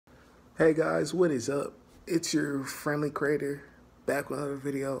Hey guys, what is up? It's your friendly creator back with another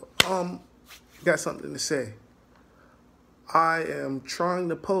video. Got something to say. I am trying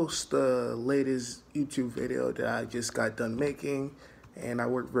to post the latest YouTube video that I just got done making, and I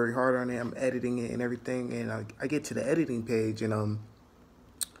worked very hard on it. I'm editing it and everything, and I get to the editing page, and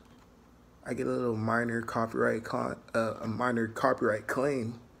I get a little minor copyright claim,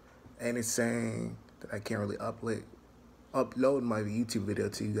 and it's saying that I can't really upload my YouTube video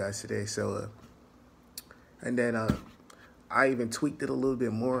to you guys today. So and then I even tweaked it a little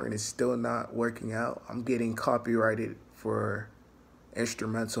bit more, and it's still not working out. I'm getting copyrighted for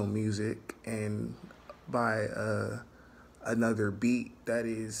instrumental music and by another beat that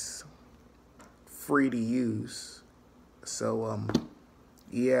is free to use. So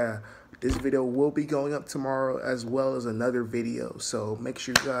yeah, this video will be going up tomorrow, as well as another video, so make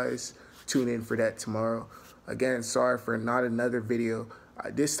sure you guys tune in for that tomorrow. Again, sorry for not another video.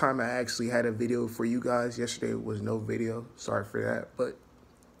 This time I actually had a video for you guys. Yesterday was no video. Sorry for that. But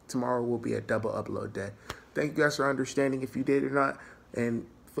tomorrow will be a double upload day. Thank you guys for understanding if you did or not. And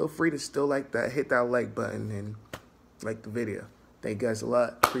feel free to still hit that like button and like the video. Thank you guys a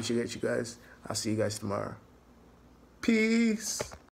lot. Appreciate you guys. I'll see you guys tomorrow. Peace.